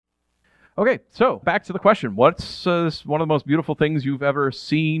Okay, so back to the question. What's one of the most beautiful things you've ever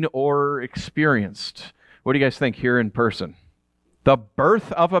seen or experienced? What do you guys think here in person? The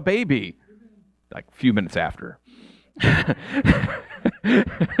birth of a baby. Like a few minutes after.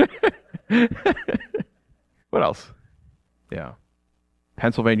 What else? Yeah.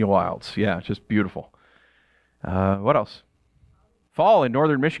 Pennsylvania wilds. Yeah, just beautiful. What else? Fall in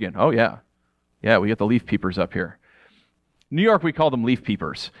northern Michigan. Oh, yeah. Yeah, we get the leaf peepers up here. New York, we call them leaf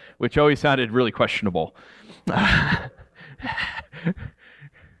peepers, which always sounded really questionable. What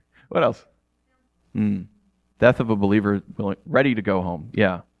else? Death of a believer ready to go home.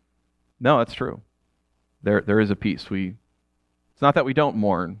 Yeah. No, that's true. There is a peace. It's not that we don't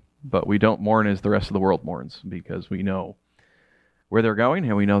mourn, but we don't mourn as the rest of the world mourns, because we know where they're going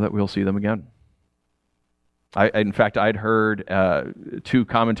and we know that we'll see them again. In fact, I'd heard two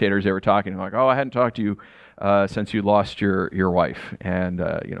commentators, they were talking, like, oh, I hadn't talked to you since you lost your wife, and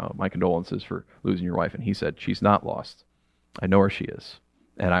my condolences for losing your wife. And he said, she's not lost. I know where she is,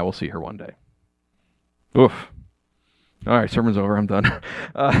 and I will see her one day. Oof. All right, sermon's over. I'm done.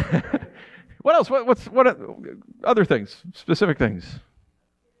 What else? What other things? Specific things?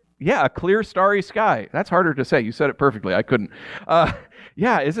 Yeah, a clear, starry sky. That's harder to say. You said it perfectly. I couldn't.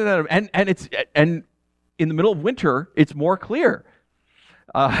 Yeah, isn't that? And in the middle of winter, it's more clear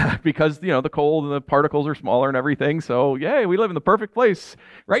because the cold and the particles are smaller and everything. So yay, we live in the perfect place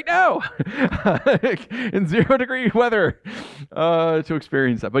right now in 0-degree weather to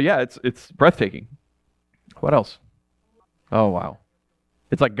experience that. But yeah, it's breathtaking. What else? Oh wow,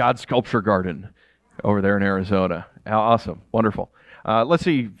 it's like God's sculpture garden over there in Arizona. Awesome, wonderful. Let's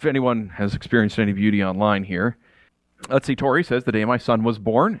see if anyone has experienced any beauty online here. Let's see. Tori says, the day my son was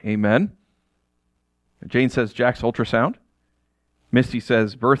born. Amen. Jane says, Jack's ultrasound. Misty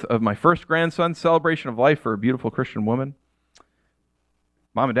says, birth of my first grandson, celebration of life for a beautiful Christian woman.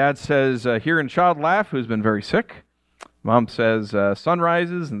 Mom and Dad says, hearing child laugh, who's been very sick. Mom says,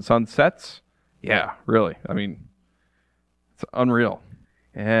 sunrises and sunsets. Yeah, really. I mean, it's unreal.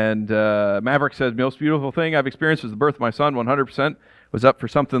 And Maverick says, most beautiful thing I've experienced was the birth of my son. 100% was up for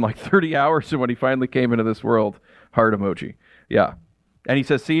something like 30 hours when he finally came into this world. Heart emoji. Yeah. And he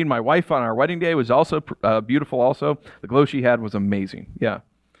says, seeing my wife on our wedding day was also beautiful also. The glow she had was amazing. Yeah.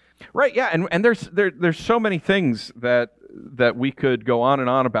 Right, yeah, and there's so many things that we could go on and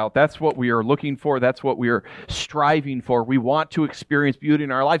on about. That's what we are looking for. That's what we are striving for. We want to experience beauty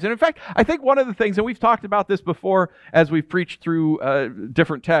in our lives. And in fact, I think one of the things, and we've talked about this before as we've preached through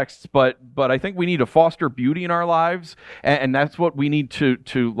different texts, but I think we need to foster beauty in our lives, and that's what we need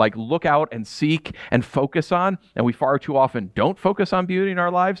to like look out and seek and focus on. And we far too often don't focus on beauty in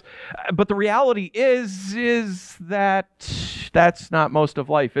our lives. But the reality is that that's not most of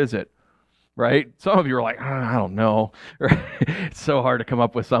life, is it? Right? Some of you are like, I don't know. It's so hard to come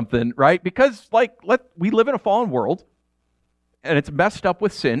up with something, right? Because we live in a fallen world, and it's messed up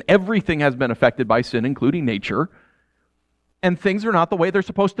with sin. Everything has been affected by sin, including nature. And things are not the way they're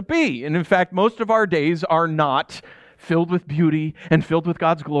supposed to be. And in fact, most of our days are not filled with beauty and filled with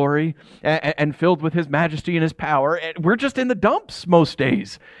God's glory and filled with His majesty and His power. And we're just in the dumps most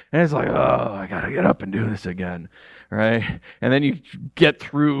days. And it's like, oh, I got to get up and do this again. Right? And then you get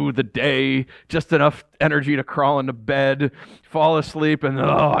through the day, just enough energy to crawl into bed, fall asleep, and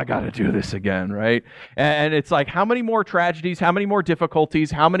I got to do this again, right? And it's like, how many more tragedies, how many more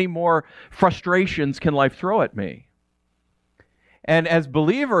difficulties, how many more frustrations can life throw at me? And as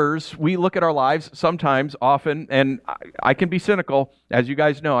believers, we look at our lives sometimes, often, and I can be cynical. As you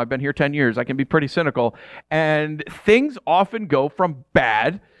guys know, I've been here 10 years. I can be pretty cynical. And things often go from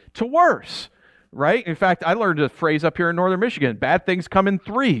bad to worse. Right? In fact, I learned a phrase up here in northern Michigan, bad things come in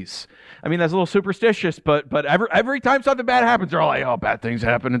threes. I mean, that's a little superstitious, but every time something bad happens, they're all like, oh, bad things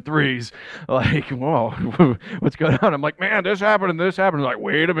happen in threes. Like, whoa, what's going on? I'm like, man, this happened and this happened. I'm like,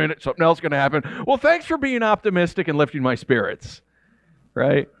 wait a minute, something else is going to happen. Well, thanks for being optimistic and lifting my spirits.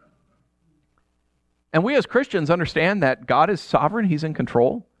 Right? And we as Christians understand that God is sovereign. He's in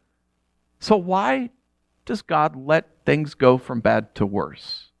control. So why does God let things go from bad to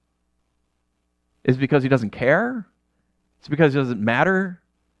worse? Is it because He doesn't care? Is it because it doesn't matter?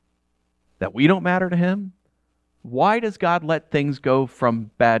 That we don't matter to Him? Why does God let things go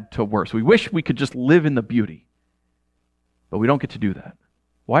from bad to worse? We wish we could just live in the beauty, but we don't get to do that.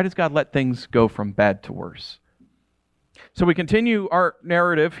 Why does God let things go from bad to worse? So we continue our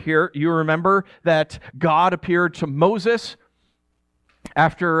narrative here. You remember that God appeared to Moses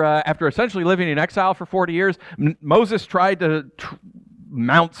after essentially living in exile for 40 years. Moses tried to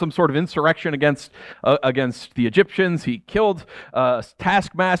mount some sort of insurrection against the Egyptians. He killed a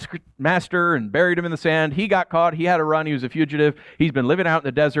taskmaster and buried him in the sand. He got caught. He had to run. He was a fugitive. He's been living out in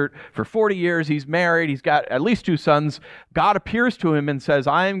the desert for 40 years. He's married. He's got at least 2 sons. God appears to him and says,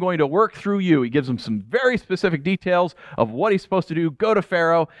 I am going to work through you. He gives him some very specific details of what he's supposed to do. Go to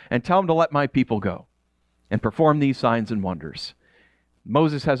Pharaoh and tell him to let my people go and perform these signs and wonders.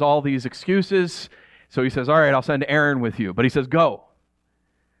 Moses has all these excuses. So he says, all right, I'll send Aaron with you. But he says, go.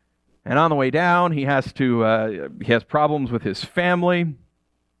 And on the way down, he has problems with his family.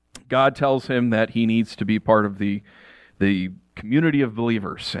 God tells him that he needs to be part of the community of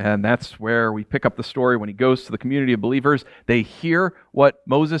believers. And that's where we pick up the story. When he goes to the community of believers, they hear what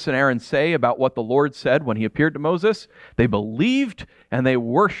Moses and Aaron say about what the Lord said when he appeared to Moses. They believed and they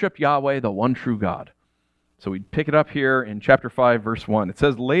worship Yahweh, the one true God. So we pick it up here in chapter 5, verse 1. It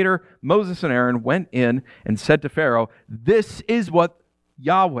says, later Moses and Aaron went in and said to Pharaoh, this is what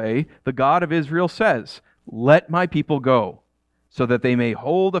Yahweh, the God of Israel, says. Let my people go, so that they may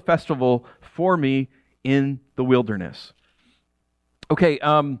hold a festival for me in the wilderness. Okay,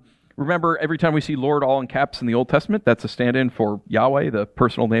 remember every time we see Lord all in caps in the Old Testament, that's a stand-in for Yahweh, the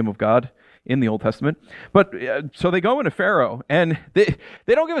personal name of God in the Old Testament. But so they go into Pharaoh, and they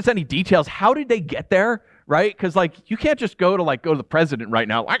don't give us any details. How did they get there? Right? Because, you can't just go to the president right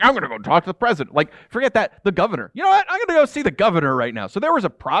now. I'm going to go talk to the president. Forget that. The governor. You know what? I'm going to go see the governor right now. So there was a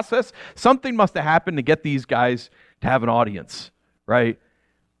process. Something must have happened to get these guys to have an audience, right?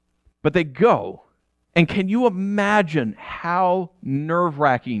 But they go. And can you imagine how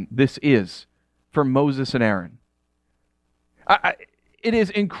nerve-wracking this is for Moses and Aaron? It is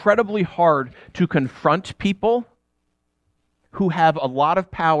incredibly hard to confront people who have a lot of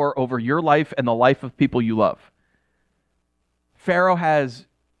power over your life and the life of people you love. Pharaoh has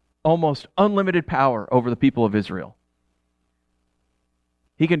almost unlimited power over the people of Israel.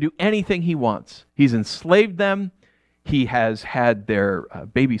 He can do anything he wants. He's enslaved them. He has had their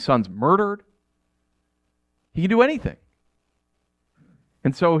baby sons murdered. He can do anything.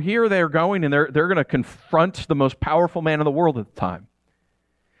 And so here they're going, and they're going to confront the most powerful man in the world at the time.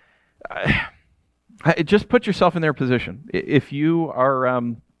 Just put yourself in their position. If you are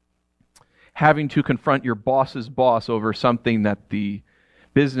having to confront your boss's boss over something that the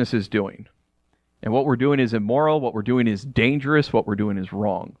business is doing, and what we're doing is immoral, what we're doing is dangerous, what we're doing is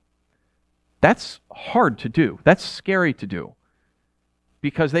wrong. That's hard to do. That's scary to do.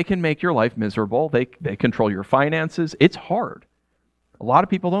 Because they can make your life miserable. They control your finances. It's hard. A lot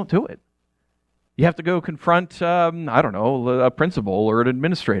of people don't do it. You have to go confront, a principal or an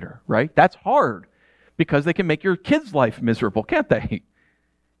administrator, right? That's hard. Because they can make your kid's life miserable, can't they?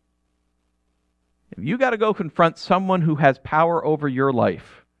 If you got to go confront someone who has power over your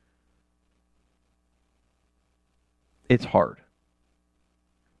life, it's hard.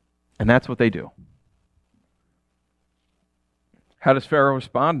 And that's what they do. How does Pharaoh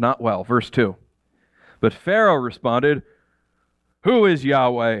respond? Not well. Verse 2. But Pharaoh responded, who is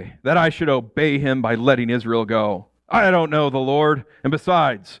Yahweh, that I should obey him by letting Israel go? I don't know the Lord, and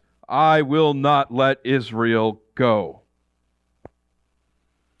besides, I will not let Israel go.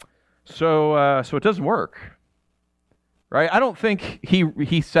 So it doesn't work, right? I don't think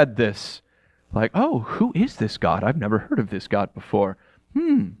he said this oh, who is this God? I've never heard of this God before.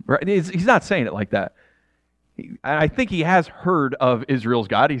 Right? He's not saying it like that. I think he has heard of Israel's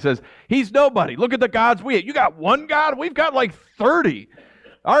God. He says, he's nobody. Look at the gods you got one God? We've got 30.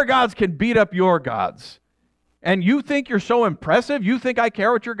 Our gods can beat up your gods. And you think you're so impressive? You think I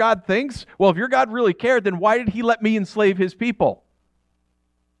care what your God thinks? Well, if your God really cared, then why did he let me enslave his people?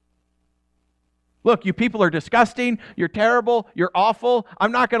 Look, you people are disgusting. You're terrible. You're awful.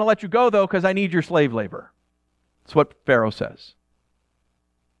 I'm not going to let you go, though, because I need your slave labor. That's what Pharaoh says.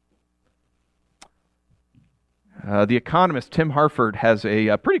 The economist Tim Harford has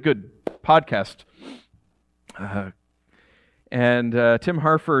a pretty good podcast. And Tim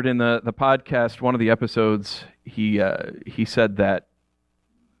Harford, in the podcast, one of the episodes, he said that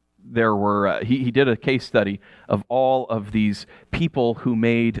there were, he did a case study of all of these people who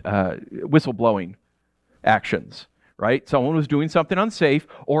made whistleblowing actions, right? Someone was doing something unsafe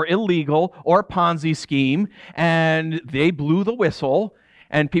or illegal or a Ponzi scheme, and they blew the whistle,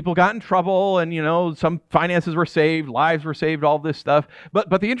 and people got in trouble, and, some finances were saved, lives were saved, all this stuff.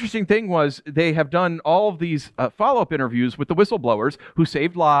 But the interesting thing was they have done all of these follow-up interviews with the whistleblowers who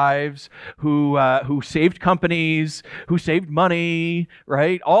saved lives, who saved companies, who saved money,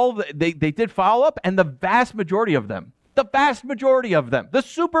 right? They did follow-up, and the vast majority of them, the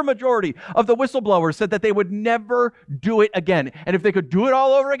super majority of the whistleblowers said that they would never do it again. And if they could do it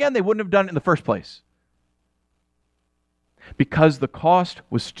all over again, they wouldn't have done it in the first place. because the cost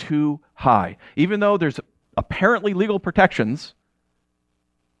was too high. Even though there's apparently legal protections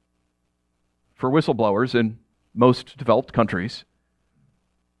for whistleblowers in most developed countries,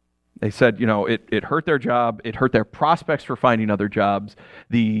 they said, it hurt their job, it hurt their prospects for finding other jobs,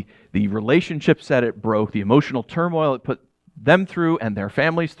 the relationships that it broke, the emotional turmoil it put them through and their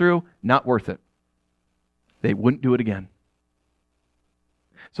families through, not worth it. They wouldn't do it again.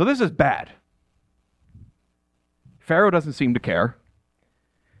 So this is bad. Pharaoh doesn't seem to care.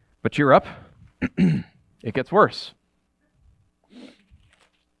 But cheer up. It gets worse.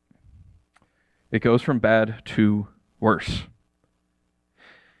 It goes from bad to worse.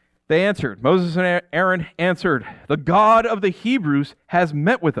 They answered, Moses and Aaron answered, "The God of the Hebrews has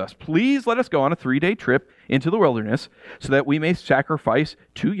met with us. Please let us go on a 3-day trip into the wilderness so that we may sacrifice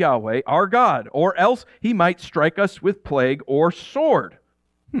to Yahweh our God, or else he might strike us with plague or sword."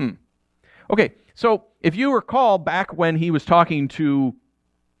 Okay, so if you recall back when he was talking to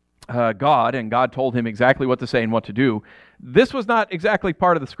God and God told him exactly what to say and what to do, this was not exactly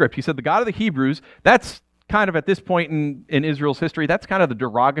part of the script. He said, the God of the Hebrews, that's kind of at this point in Israel's history, that's kind of the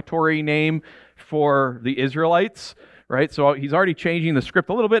derogatory name for the Israelites, right? So he's already changing the script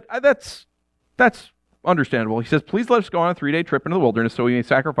a little bit. That's understandable. He says, please let us go on a 3-day trip into the wilderness so we may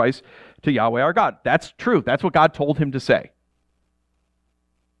sacrifice to Yahweh our God. That's true. That's what God told him to say.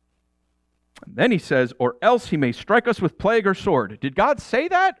 And then he says, or else he may strike us with plague or sword. Did God say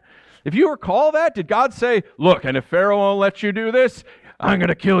that? If you recall that, did God say, look, and if Pharaoh won't let you do this, I'm going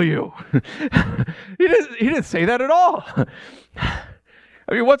to kill you? He didn't say that at all.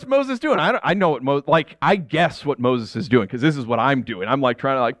 I mean, what's Moses doing? I know what I guess what Moses is doing, because this is what I'm doing. I'm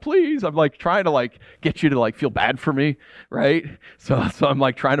trying to please. I'm trying to get you to feel bad for me, right? So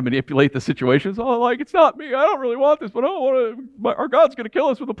I'm trying to manipulate the situation. So it's not me. I don't really want this, but our God's going to kill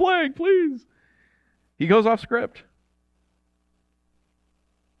us with a plague, please. He goes off script.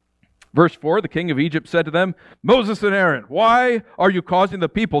 Verse 4, the king of Egypt said to them, Moses and Aaron, why are you causing the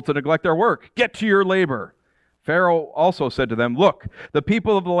people to neglect their work? Get to your labor. Pharaoh also said to them, look, the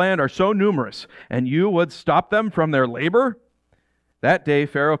people of the land are so numerous, and you would stop them from their labor? That day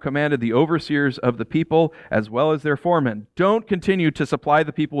Pharaoh commanded the overseers of the people as well as their foremen, don't continue to supply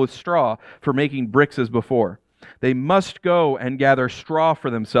the people with straw for making bricks as before. They must go and gather straw for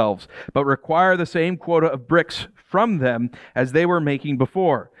themselves, but require the same quota of bricks from them as they were making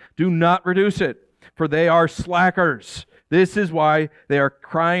before. Do not reduce it, for they are slackers. This is why they are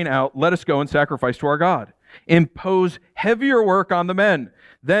crying out, let us go and sacrifice to our God. Impose heavier work on the men.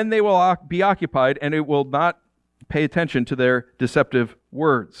 Then they will be occupied, and it will not pay attention to their deceptive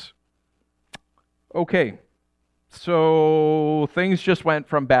words. Okay, so things just went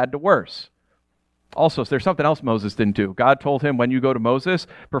from bad to worse. Also, there's something else Moses didn't do. God told him, when you go to Moses,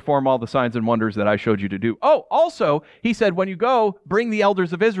 perform all the signs and wonders that I showed you to do. Oh, also, he said, when you go, bring the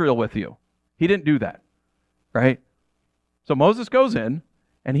elders of Israel with you. He didn't do that, right? So Moses goes in,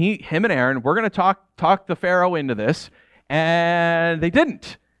 and him and Aaron, we're going to talk the Pharaoh into this, and they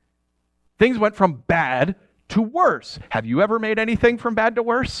didn't. Things went from bad to worse. Have you ever made anything from bad to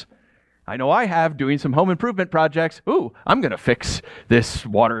worse? I know I have, doing some home improvement projects. Ooh, I'm going to fix this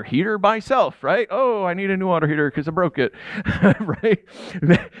water heater myself, right? Oh, I need a new water heater because I broke it, right?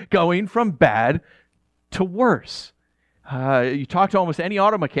 Going from bad to worse. You talk to almost any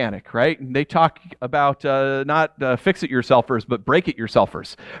auto mechanic, right? And they talk about not fix-it-yourselfers, but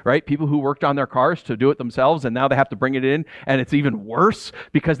break-it-yourselfers, right? People who worked on their cars to do it themselves, and now they have to bring it in, and it's even worse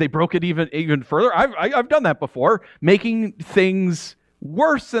because they broke it even further. I've done that before, making things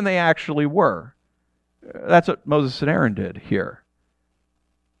worse than they actually were. That's what Moses and Aaron did here.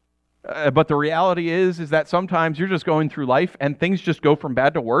 But the reality is that sometimes you're just going through life and things just go from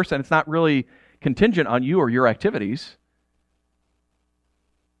bad to worse, and it's not really contingent on you or your activities.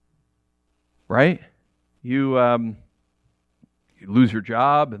 Right? You lose your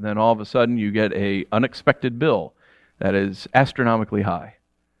job, and then all of a sudden you get an unexpected bill that is astronomically high.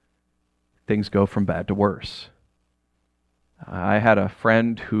 Things go from bad to worse. I had a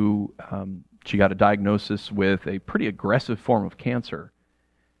friend who, she got a diagnosis with a pretty aggressive form of cancer.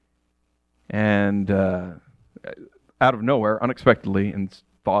 And out of nowhere, unexpectedly, and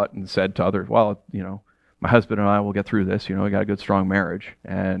thought and said to others, well, my husband and I will get through this. We got a good, strong marriage.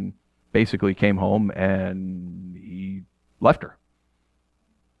 And basically came home and he left her.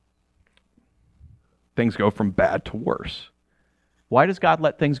 Things go from bad to worse. Why does God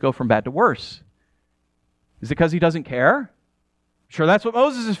let things go from bad to worse? Is it because he doesn't care? Sure, that's what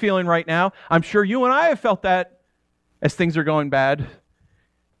Moses is feeling right now. I'm sure you and I have felt that as things are going bad.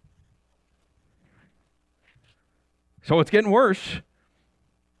 So it's getting worse.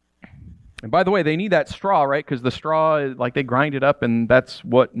 And by the way, they need that straw, right? Because the straw, like they grind it up, and that's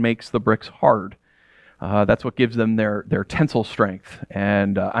what makes the bricks hard. That's what gives them their tensile strength.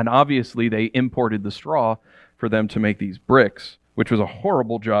 And obviously they imported the straw for them to make these bricks, which was a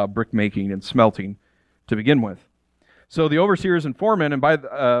horrible job brick making and smelting to begin with. So the overseers and foremen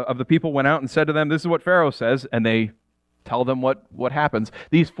of the people went out and said to them, "This is what Pharaoh says," and they tell them what happens.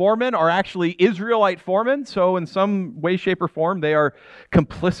 These foremen are actually Israelite foremen, so in some way, shape, or form, they are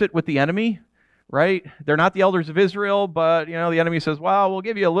complicit with the enemy, right? They're not the elders of Israel, but the enemy says, "Well, we'll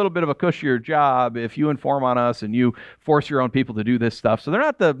give you a little bit of a cushier job if you inform on us and you force your own people to do this stuff." So they're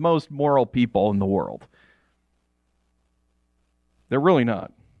not the most moral people in the world. They're really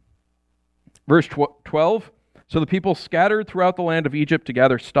not. Verse 12, "So the people scattered throughout the land of Egypt to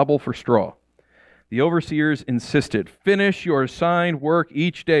gather stubble for straw. The overseers insisted, 'Finish your assigned work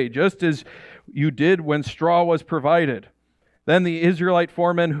each day, just as you did when straw was provided.' Then the Israelite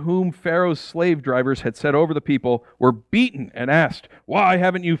foremen, whom Pharaoh's slave drivers had set over the people, were beaten and asked, 'Why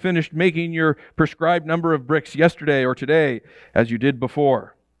haven't you finished making your prescribed number of bricks yesterday or today, as you did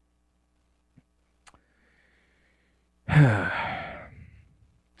before?'"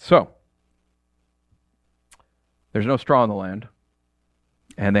 So, there's no straw in the land.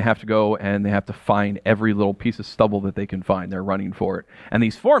 And they have to go and they have to find every little piece of stubble that they can find. They're running for it. And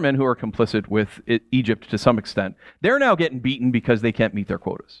these foremen, who are complicit with Egypt to some extent, they're now getting beaten because they can't meet their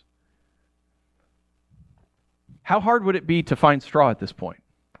quotas. How hard would it be to find straw at this point?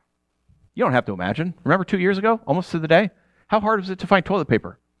 You don't have to imagine. Remember 2 years ago, almost to the day? How hard was it to find toilet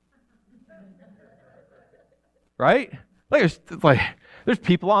paper? Right? There's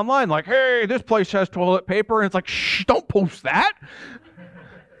people online like, "Hey, this place has toilet paper." And it's like, "Shh, don't post that.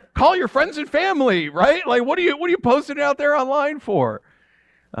 Call your friends and family," right? Like, what are you posting out there online for?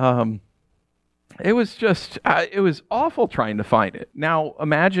 It was awful trying to find it. Now,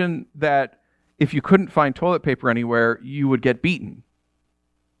 imagine that if you couldn't find toilet paper anywhere, you would get beaten.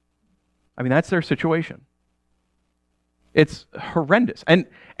 I mean, that's their situation. It's horrendous. And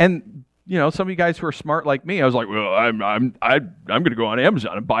some of you guys who are smart like me, I was like, "Well, I'm going to go on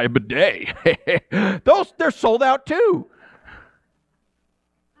Amazon and buy a bidet." They're sold out too.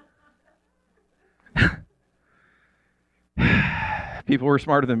 People were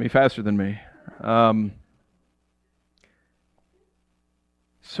smarter than me, faster than me.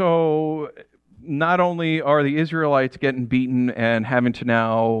 So not only are the Israelites getting beaten and having to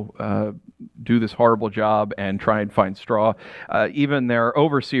now do this horrible job and try and find straw, even their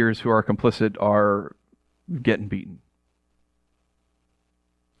overseers who are complicit are getting beaten.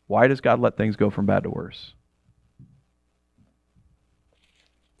 Why does God let things go from bad to worse?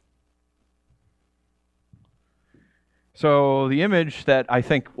 So the image that I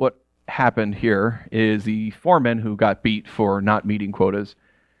think what happened here is the foremen who got beat for not meeting quotas.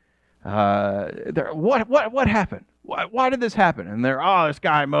 What happened? Why did this happen? And this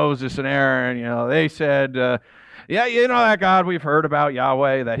guy Moses and Aaron, they said, "Yeah, that God we've heard about,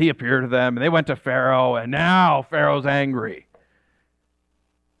 Yahweh, that he appeared to them, and they went to Pharaoh, and now Pharaoh's angry."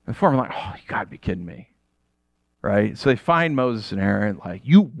 And the foreman like, "Oh, you got to be kidding me." Right? So they find Moses and Aaron like,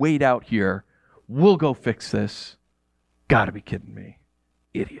 "You wait out here. We'll go fix this." Got to be kidding me.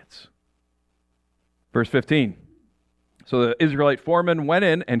 Idiots. Verse 15. "So the Israelite foreman went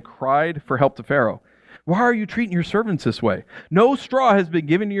in and cried for help to Pharaoh. 'Why are you treating your servants this way? No straw has been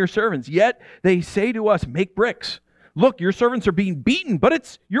given to your servants, yet they say to us, make bricks. Look, your servants are being beaten, but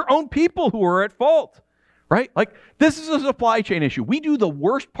it's your own people who are at fault.'" Right? Like, this is a supply chain issue. We do the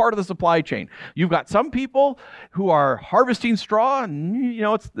worst part of the supply chain. You've got some people who are harvesting straw, and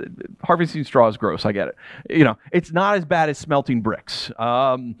harvesting straw is gross. I get it. It's not as bad as smelting bricks.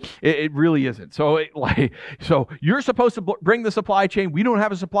 It really isn't. So, so you're supposed to bring the supply chain. We don't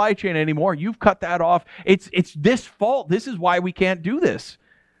have a supply chain anymore. You've cut that off. It's this fault. This is why we can't do this.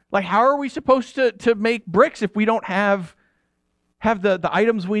 Like, how are we supposed to make bricks if we don't have the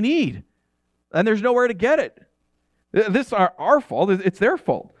items we need? And there's nowhere to get it. This is our fault. It's their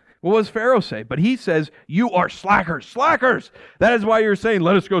fault. What does Pharaoh say? But he says, "You are slackers, slackers. That is why you're saying,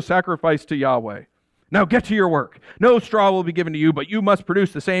 'Let us go sacrifice to Yahweh.' Now get to your work. No straw will be given to you, but you must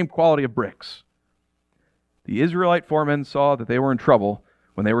produce the same quality of bricks." The Israelite foremen saw that they were in trouble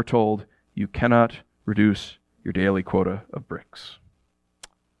when they were told, "You cannot reduce your daily quota of bricks."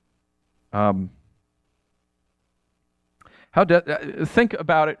 Think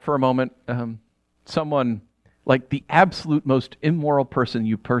about it for a moment. Someone like the absolute most immoral person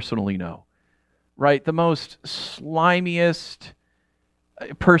you personally know, right? The most slimiest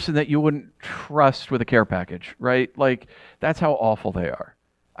person that you wouldn't trust with a care package, right? Like, that's how awful they are.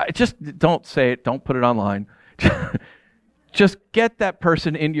 Just don't say it. Don't put it online. Just get that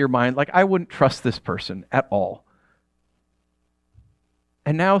person into your mind. Like, I wouldn't trust this person at all.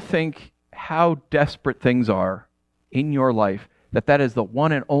 And now think how desperate things are in your life that is the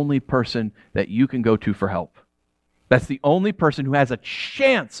one and only person that you can go to for help. That's the only person who has a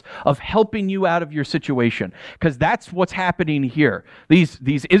chance of helping you out of your situation. Because that's what's happening here.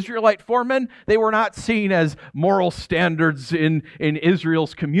 These Israelite foremen, they were not seen as moral standards in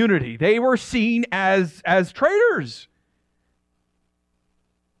Israel's community. They were seen as traitors.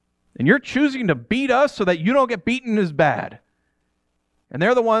 And you're choosing to beat us so that you don't get beaten as bad. And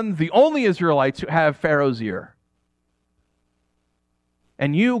they're the only Israelites who have Pharaoh's ear.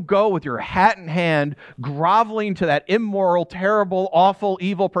 And you go with your hat in hand, groveling to that immoral, terrible, awful,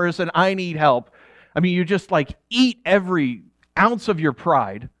 evil person, I need help. I mean, you just like eat every ounce of your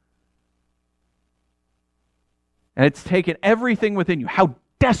pride. And it's taken everything within you, how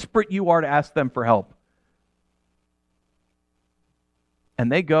desperate you are to ask them for help.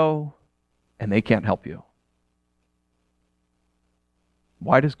 And they go, and they can't help you.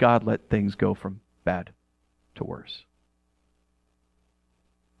 Why does God let things go from bad to worse?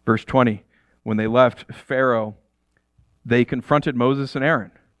 Verse 20, when they left Pharaoh, they confronted Moses and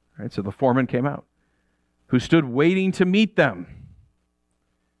Aaron. Right? So the foreman came out, who stood waiting to meet them.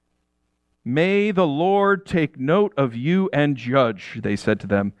 May the Lord take note of you and judge, they said to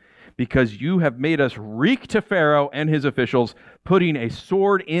them, because you have made us reek to Pharaoh and his officials, putting a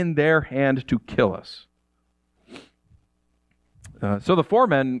sword in their hand to kill us. So the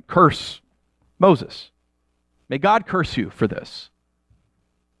foremen curse Moses. May God curse you for this.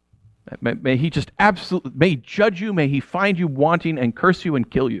 May he just absolutely, may he judge you, may he find you wanting and curse you and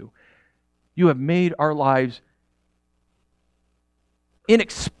kill you. You have made our lives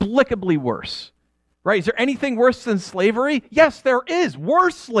inexplicably worse. Right? Is there anything worse than slavery? Yes, there is.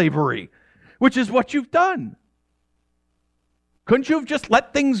 Worse slavery, which is what you've done. Couldn't you have just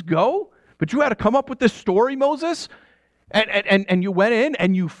let things go? But you had to come up with this story, Moses, and you went in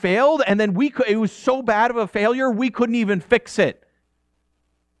and you failed, and then it was so bad of a failure, we couldn't even fix it.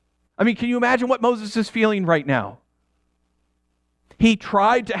 I mean, can you imagine what Moses is feeling right now? He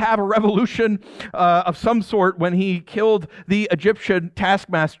tried to have a revolution of some sort when he killed the Egyptian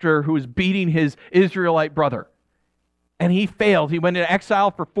taskmaster who was beating his Israelite brother. And he failed. He went into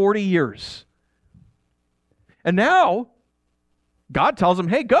exile for 40 years. And now, God tells him,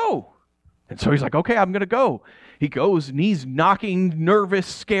 hey, go. And so he's like, okay, I'm going to go. He goes and he's knocking, nervous,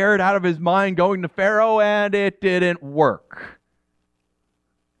 scared out of his mind, going to Pharaoh, and it didn't work.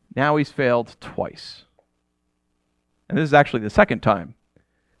 Now he's failed twice. And this is actually the second time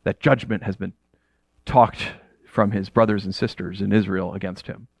that judgment has been talked from his brothers and sisters in Israel against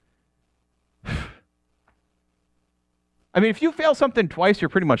him. I mean, if you fail something twice, you're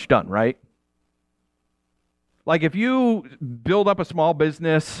pretty much done, right? Like if you build up a small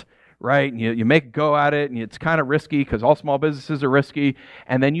business, right, and you make a go at it, and it's kind of risky because all small businesses are risky,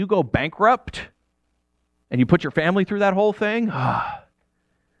 and then you go bankrupt, and you put your family through that whole thing,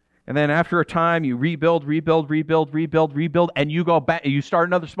 and then after a time, you rebuild, and you go back. You start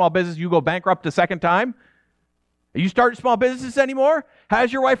another small business. You go bankrupt a second time. Are you starting small businesses anymore? How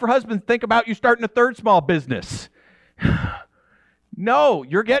does your wife or husband think about you starting a third small business? No,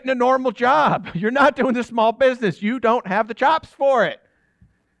 you're getting a normal job. You're not doing the small business. You don't have the chops for it.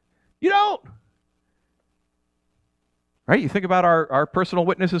 You don't. Right? You think about our personal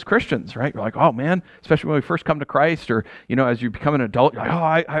witness as Christians, right? You're like, oh man, especially when we first come to Christ, or as you become an adult, you're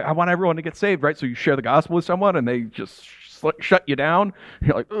like, oh, I want everyone to get saved, right? So you share the gospel with someone and they just shut you down.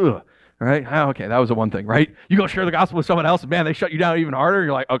 You're like, ugh, right? Oh, okay, that was the one thing, right? You go share the gospel with someone else and man, they shut you down even harder.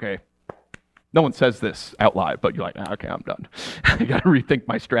 You're like, okay, no one says this out loud, but you're like, okay, I'm done. I got to rethink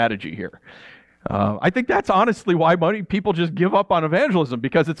my strategy here. I think that's honestly why many people just give up on evangelism,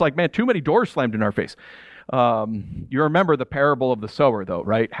 because it's like, man, too many doors slammed in our face. You remember the parable of the sower, though,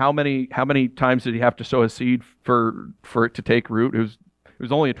 right? How many times did he have to sow a seed for it to take root? It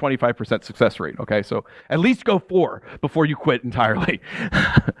was only a 25% success rate. Okay, so at least go 4 before you quit entirely.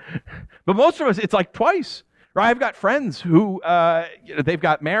 But most of us, it's like twice. Right? I've got friends who they've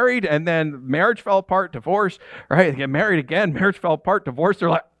got married and then marriage fell apart, divorce. Right? They get married again, marriage fell apart, divorce. They're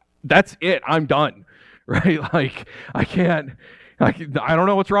like, that's it. I'm done. Right? Like I can't. I don't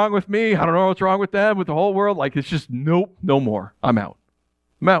know what's wrong with me. I don't know what's wrong with them, with the whole world. Like, it's just, nope, no more. I'm out.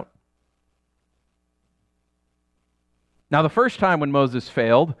 Now, the first time when Moses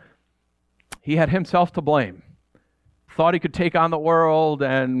failed, he had himself to blame. Thought he could take on the world,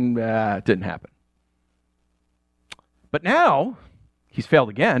 and it didn't happen. But now, he's failed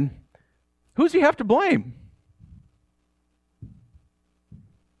again. Who does he have to blame?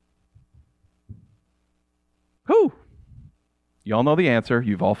 Who? You all know the answer.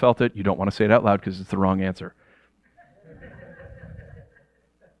 You've all felt it. You don't want to say it out loud because it's the wrong answer.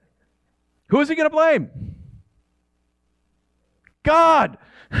 Who is he going to blame? God.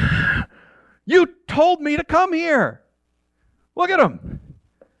 You told me to come here. Look at him.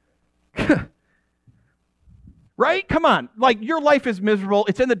 Right? Come on. Like, your life is miserable.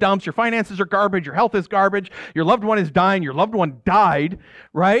 It's in the dumps. Your finances are garbage. Your health is garbage. Your loved one is dying. Your loved one died,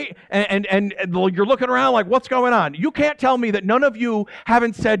 right? And you're looking around like, what's going on? You can't tell me that none of you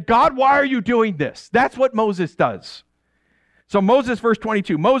haven't said, God, why are you doing this? That's what Moses does. So Moses, verse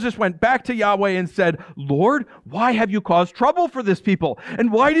 22, Moses went back to Yahweh and said, Lord, why have you caused trouble for this people?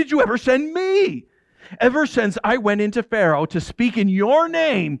 And why did you ever send me? Ever since I went into Pharaoh to speak in your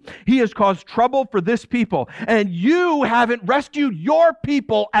name, he has caused trouble for this people, and you haven't rescued your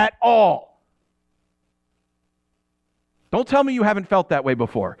people at all. Don't tell me you haven't felt that way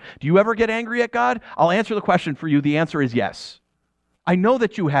before. Do you ever get angry at God? I'll answer the question for you. The answer is yes. I know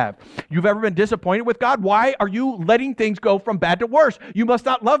that you have. You've ever been disappointed with God? Why are you letting things go from bad to worse? You must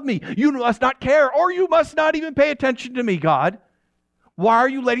not love me. You must not care, or you must not even pay attention to me, God. Why are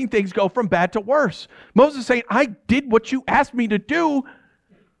you letting things go from bad to worse? Moses is saying, I did what you asked me to do,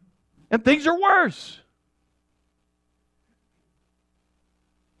 and things are worse.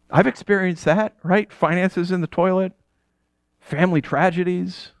 I've experienced that, right? Finances in the toilet, family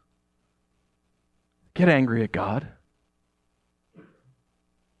tragedies. Get angry at God.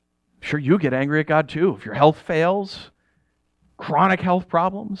 I'm sure you get angry at God too. If your health fails, chronic health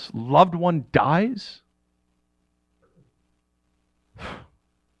problems, loved one dies.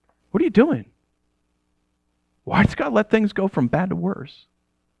 What are you doing? Why does God let things go from bad to worse?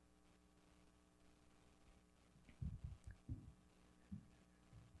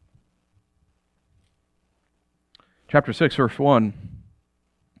 Chapter 6, verse 1.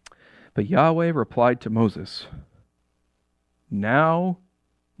 But Yahweh replied to Moses, now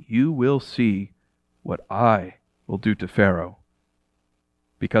you will see what I will do to Pharaoh.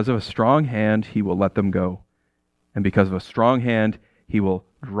 Because of a strong hand, he will let them go. And because of a strong hand, he will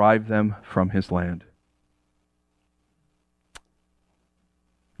drive them from his land.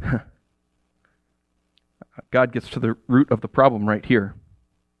 God gets to the root of the problem right here.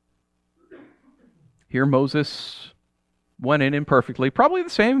 Here Moses went in imperfectly, probably the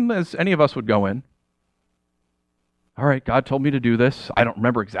same as any of us would go in. All right, God told me to do this. I don't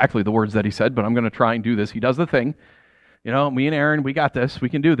remember exactly the words that he said, but I'm going to try and do this. He does the thing. You know, me and Aaron, we got this. We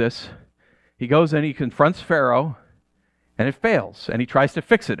can do this. He goes and he confronts Pharaoh, and it fails. And he tries to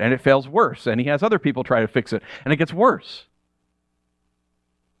fix it, and it fails worse. And he has other people try to fix it, and it gets worse.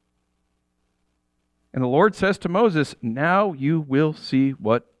 And the Lord says to Moses, now you will see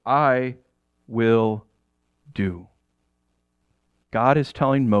what I will do. God is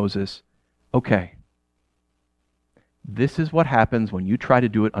telling Moses, okay, this is what happens when you try to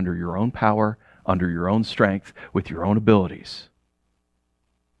do it under your own power, under your own strength, with your own abilities.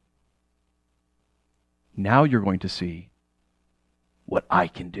 Now you're going to see what I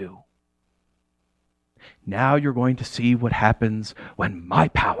can do. Now you're going to see what happens when my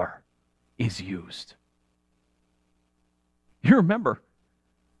power is used. You remember,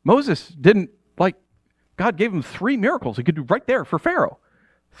 Moses didn't, God gave him 3 miracles he could do right there for Pharaoh.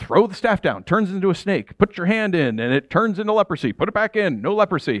 Throw the staff down, turns into a snake. Put your hand in, and it turns into leprosy. Put it back in, no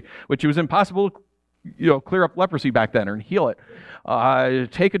leprosy, which it was impossible to clear up leprosy back then and heal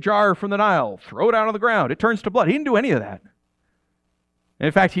it. Take a jar from the Nile, throw it out on the ground. It turns to blood. He didn't do any of that. And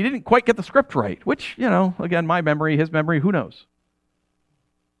in fact, he didn't quite get the script right, which, again, my memory, his memory, who knows?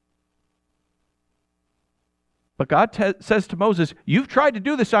 But God says to Moses, you've tried to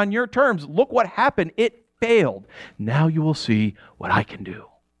do this on your terms. Look what happened. It failed. Now you will see what I can do.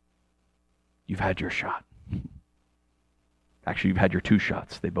 You've had your shot. Actually, you've had your 2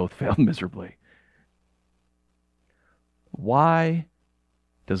 shots. They both failed miserably. Why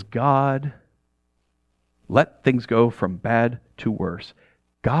does God let things go from bad to worse?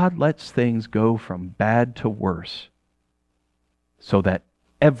 God lets things go from bad to worse so that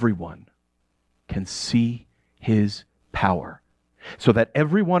everyone can see his power. So that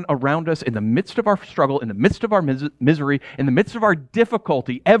everyone around us, in the midst of our struggle, in the midst of our misery, in the midst of our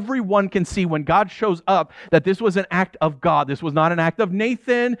difficulty, everyone can see when God shows up that this was an act of God. This was not an act of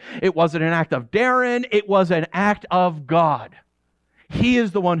Nathan. It wasn't an act of Darren. It was an act of God. He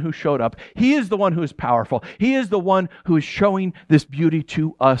is the one who showed up. He is the one who is powerful. He is the one who is showing this beauty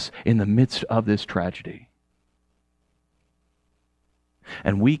to us in the midst of this tragedy.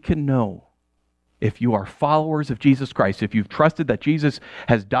 And we can know, if you are followers of Jesus Christ, if you've trusted that Jesus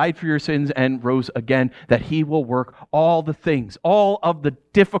has died for your sins and rose again, that he will work all the things, all of the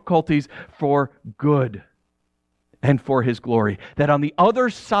difficulties for good. and for his glory. That on the other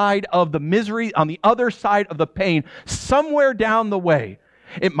side of the misery, on the other side of the pain, somewhere down the way,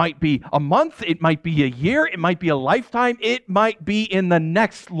 it might be a month, it might be a year, it might be a lifetime, it might be in the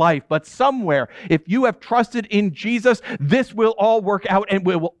next life. But somewhere, if you have trusted in Jesus, this will all work out and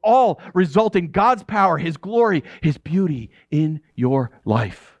will all result in God's power, his glory, his beauty in your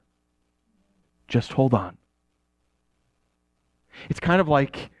life. Just hold on. It's kind of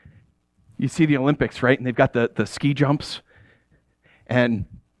like you see the Olympics, right? And they've got the ski jumps. And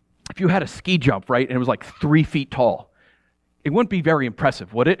if you had a ski jump, right, and it was like 3 feet tall, it wouldn't be very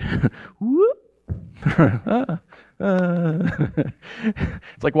impressive, would it?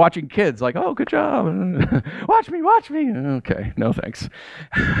 It's like watching kids, like, oh, good job. Watch me. Okay, no thanks.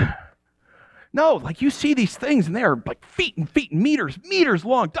 No, like you see these things and they're like feet and meters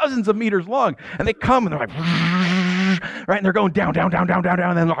long, dozens of meters long. And they come and they're like, right? And they're going down. And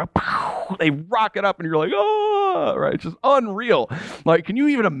then they're like, pow, they rocket up and you're like, oh, right? It's just unreal. Like, can you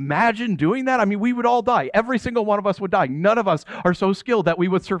even imagine doing that? I mean, we would all die. Every single one of us would die. None of us are so skilled that we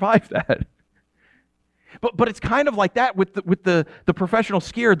would survive that. But it's kind of like that with the professional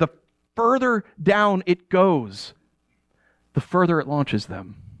skier. The further down it goes, the further it launches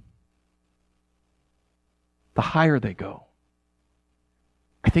them. The higher they go.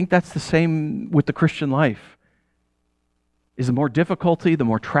 I think that's the same with the Christian life. Is the more difficulty, the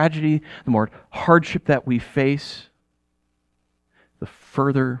more tragedy, the more hardship that we face, the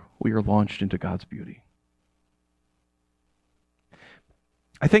further we are launched into God's beauty.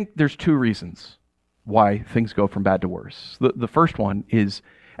 I think there's 2 reasons why things go from bad to worse. The first one is,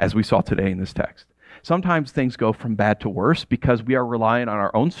 as we saw today in this text, sometimes things go from bad to worse because we are relying on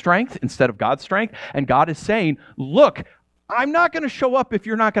our own strength instead of God's strength. And God is saying, look, I'm not going to show up if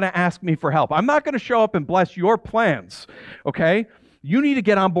you're not going to ask me for help. I'm not going to show up and bless your plans, okay? You need to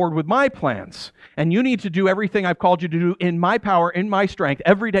get on board with my plans. And you need to do everything I've called you to do in my power, in my strength.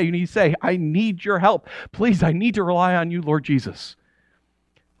 Every day you need to say, I need your help. Please, I need to rely on you, Lord Jesus.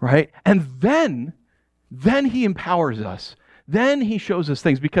 Right? And then he empowers us. Then he shows us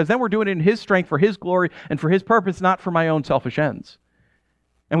things, because then we're doing it in his strength for his glory and for his purpose, not for my own selfish ends.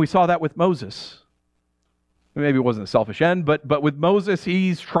 And we saw that with Moses. Maybe it wasn't a selfish end, but with Moses,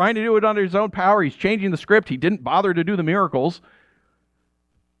 he's trying to do it under his own power. He's changing the script. He didn't bother to do the miracles.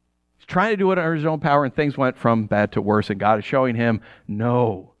 He's trying to do it under his own power, and things went from bad to worse. And God is showing him,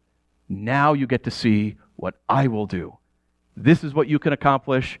 no, now you get to see what I will do. This is what you can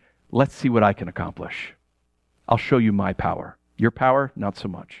accomplish. Let's see what I can accomplish. I'll show you my power. Your power, not so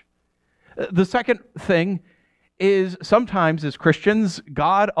much. The second thing is, sometimes as Christians,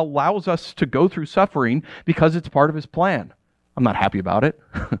 God allows us to go through suffering because it's part of his plan. I'm not happy about it,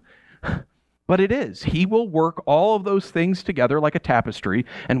 but it is. He will work all of those things together like a tapestry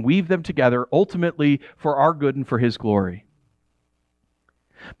and weave them together ultimately for our good and for his glory.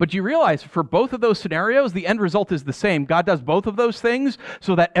 But you realize for both of those scenarios, the end result is the same. God does both of those things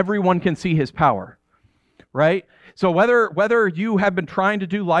so that everyone can see his power, right? So whether you have been trying to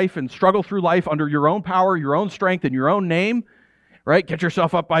do life and struggle through life under your own power, your own strength, and your own name, right? Get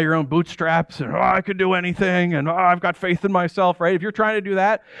yourself up by your own bootstraps and, I can do anything, and I've got faith in myself, right? If you're trying to do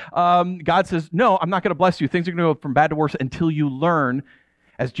that, God says, no, I'm not going to bless you. Things are going to go from bad to worse until you learn,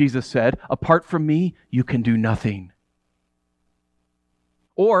 as Jesus said, apart from me, you can do nothing.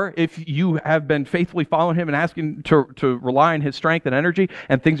 Or if you have been faithfully following him and asking to rely on his strength and energy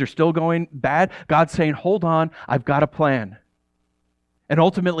and things are still going bad, God's saying, hold on, I've got a plan. And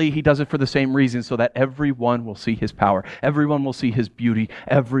ultimately, he does it for the same reason, so that everyone will see his power. Everyone will see his beauty.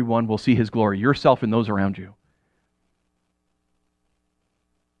 Everyone will see his glory, yourself and those around you.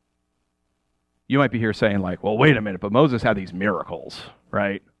 You might be here saying like, well, wait a minute, but Moses had these miracles,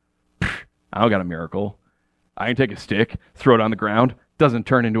 right? I don't got a miracle. I can take a stick, throw it on the ground. Doesn't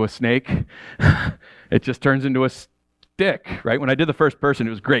turn into a snake. It just turns into a stick, right? When I did the first person, it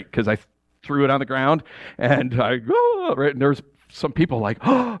was great because I threw it on the ground and right? And there was some people like,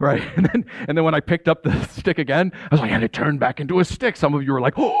 right? And then when I picked up the stick again, I was like, and it turned back into a stick. Some of you were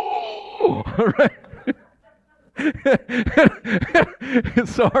like, right?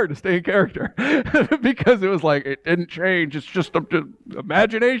 It's so hard to stay in character because it was like, it didn't change. It's just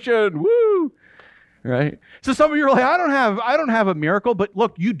imagination. Woo! Right? So some of you are like, I don't have a miracle, but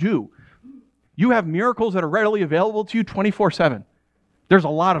look, you do. You have miracles that are readily available to you 24/7. There's a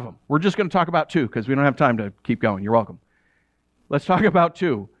lot of them. We're just going to talk about 2 because we don't have time to keep going. You're welcome. Let's talk about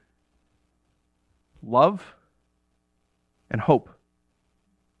 2. Love and hope.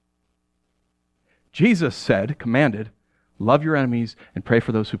 Jesus commanded, love your enemies and pray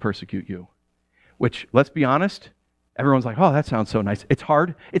for those who persecute you. Which, let's be honest, everyone's like, oh, that sounds so nice. It's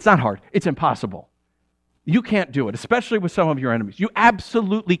hard. It's not hard. It's impossible. You can't do it, especially with some of your enemies. You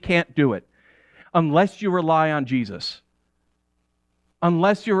absolutely can't do it unless you rely on Jesus.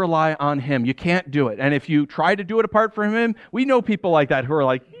 Unless you rely on Him, you can't do it. And if you try to do it apart from Him, we know people like that who are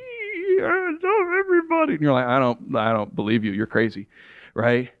like, I love everybody. And you're like, I don't believe you. You're crazy,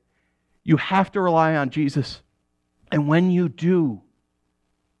 right? You have to rely on Jesus. And when you do,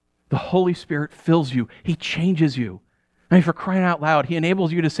 the Holy Spirit fills you. He changes you. I mean, for crying out loud, He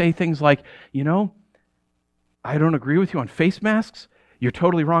enables you to say things like, I don't agree with you on face masks. You're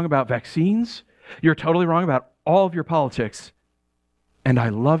totally wrong about vaccines. You're totally wrong about all of your politics. And I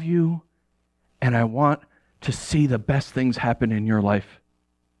love you, and I want to see the best things happen in your life.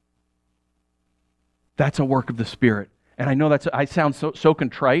 That's a work of the Spirit. And I know I sound so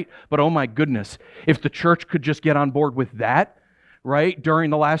contrite, but oh my goodness, if the church could just get on board with that, right? During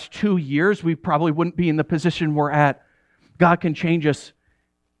the last 2 years, we probably wouldn't be in the position we're at. God can change us.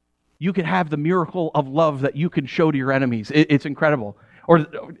 You can have the miracle of love that you can show to your enemies. It's incredible. Or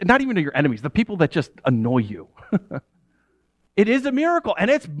not even to your enemies, the people that just annoy you. It is a miracle, and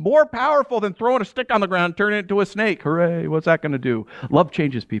it's more powerful than throwing a stick on the ground and turning it into a snake. Hooray, what's that going to do? Love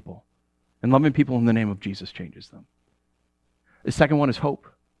changes people, and loving people in the name of Jesus changes them. The second one is hope.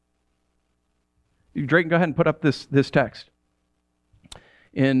 Drayton, go ahead and put up this text.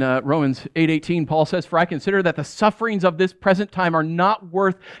 In Romans 8:18, Paul says, "For I consider that the sufferings of this present time are not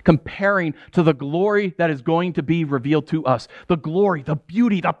worth comparing to the glory that is going to be revealed to us." The glory, the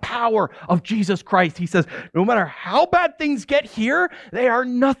beauty, the power of Jesus Christ. He says, no matter how bad things get here, they are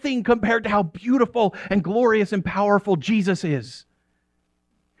nothing compared to how beautiful and glorious and powerful Jesus is.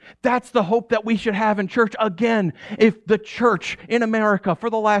 That's the hope that we should have in church. Again, if the church in America for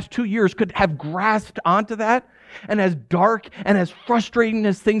the last 2 years could have grasped onto that, and as dark and as frustrating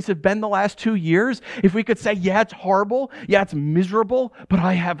as things have been the last 2 years, if we could say, yeah, it's horrible, yeah, it's miserable, but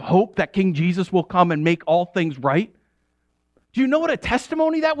I have hope that King Jesus will come and make all things right. Do you know what a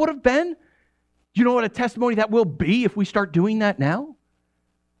testimony that would have been? Do you know what a testimony that will be if we start doing that now?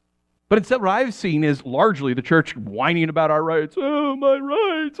 But instead, what I've seen is largely the church whining about our rights. Oh, my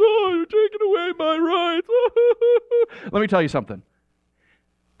rights. Oh, you're taking away my rights. Let me tell you something.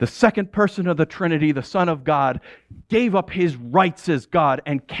 The second person of the Trinity, the Son of God, gave up His rights as God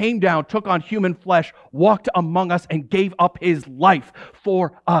and came down, took on human flesh, walked among us, and gave up His life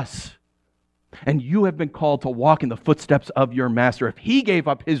for us. And you have been called to walk in the footsteps of your Master. If He gave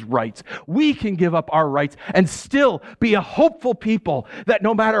up His rights, we can give up our rights and still be a hopeful people that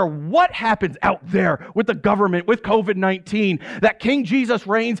no matter what happens out there with the government, with COVID-19, that King Jesus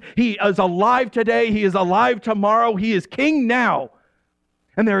reigns. He is alive today. He is alive tomorrow. He is King now.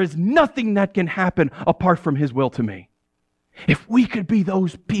 And there is nothing that can happen apart from His will to me. If we could be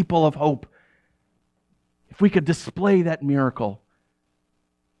those people of hope, if we could display that miracle,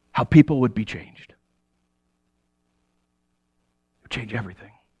 how people would be changed. It would change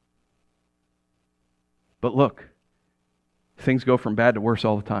everything. But look, things go from bad to worse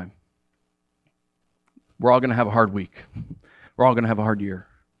all the time. We're all going to have a hard week. We're all going to have a hard year.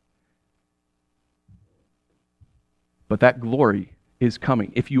 But that glory is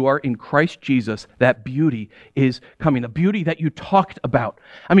coming. If you are in Christ Jesus, that beauty is coming. The beauty that you talked about.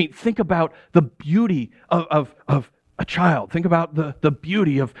 I mean, think about the beauty of a child. Think about the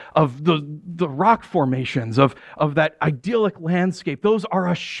beauty of the rock formations, of that idyllic landscape. Those are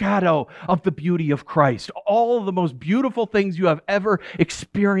a shadow of the beauty of Christ. All of the most beautiful things you have ever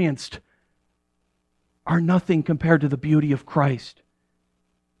experienced are nothing compared to the beauty of Christ.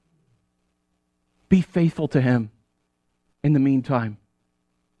 Be faithful to Him. In the meantime,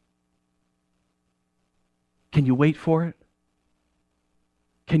 can you wait for it?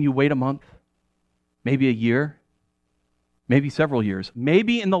 Can you wait a month? Maybe a year? Maybe several years?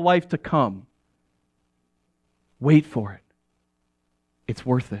 Maybe in the life to come. Wait for it. It's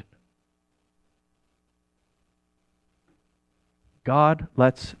worth it. God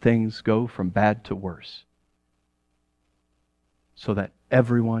lets things go from bad to worse so that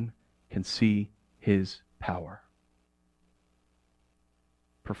everyone can see His power.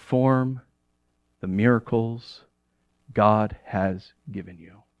 Perform the miracles God has given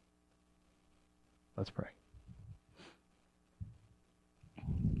you. Let's pray.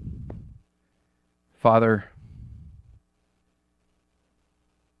 Father,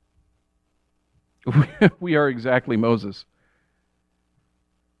 we are exactly Moses.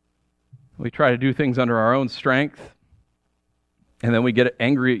 We try to do things under our own strength, and then we get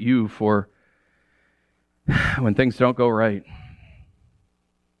angry at you for when things don't go right.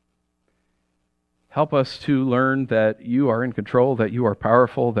 Help us to learn that you are in control, that you are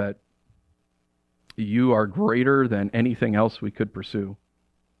powerful, that you are greater than anything else we could pursue.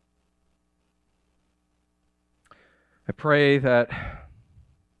 I pray that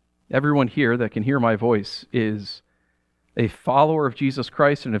everyone here that can hear my voice is a follower of Jesus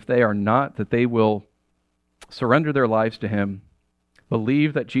Christ, and if they are not, that they will surrender their lives to Him,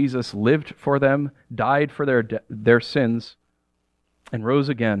 believe that Jesus lived for them, died for their sins, and rose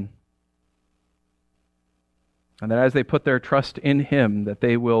again. And that as they put their trust in Him, that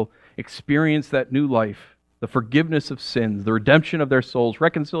they will experience that new life, the forgiveness of sins, the redemption of their souls,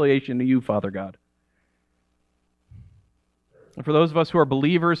 reconciliation to You, Father God. And for those of us who are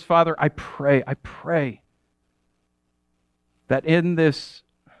believers, Father, I pray that in this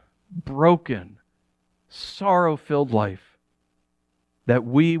broken, sorrow-filled life, that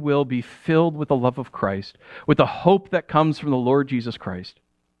we will be filled with the love of Christ, with the hope that comes from the Lord Jesus Christ,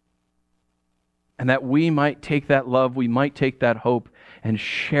 and that we might take that love, we might take that hope, and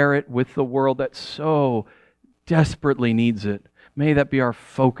share it with the world that so desperately needs it. May that be our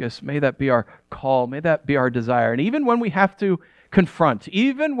focus. May that be our call. May that be our desire. And even when we have to confront,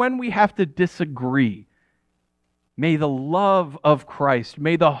 even when we have to disagree, may the love of Christ,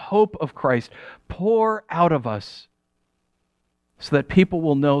 may the hope of Christ pour out of us so that people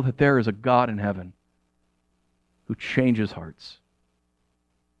will know that there is a God in heaven who changes hearts.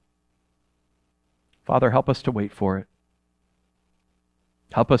 Father, help us to wait for it.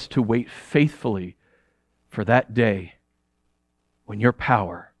 Help us to wait faithfully for that day when Your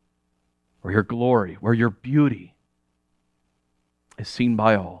power, or Your glory, or Your beauty is seen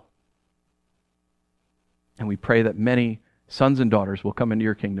by all. And we pray that many sons and daughters will come into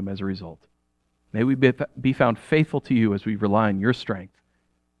Your kingdom as a result. May we be found faithful to You as we rely on Your strength,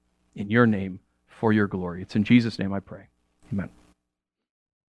 in Your name, for Your glory. It's in Jesus' name I pray. Amen.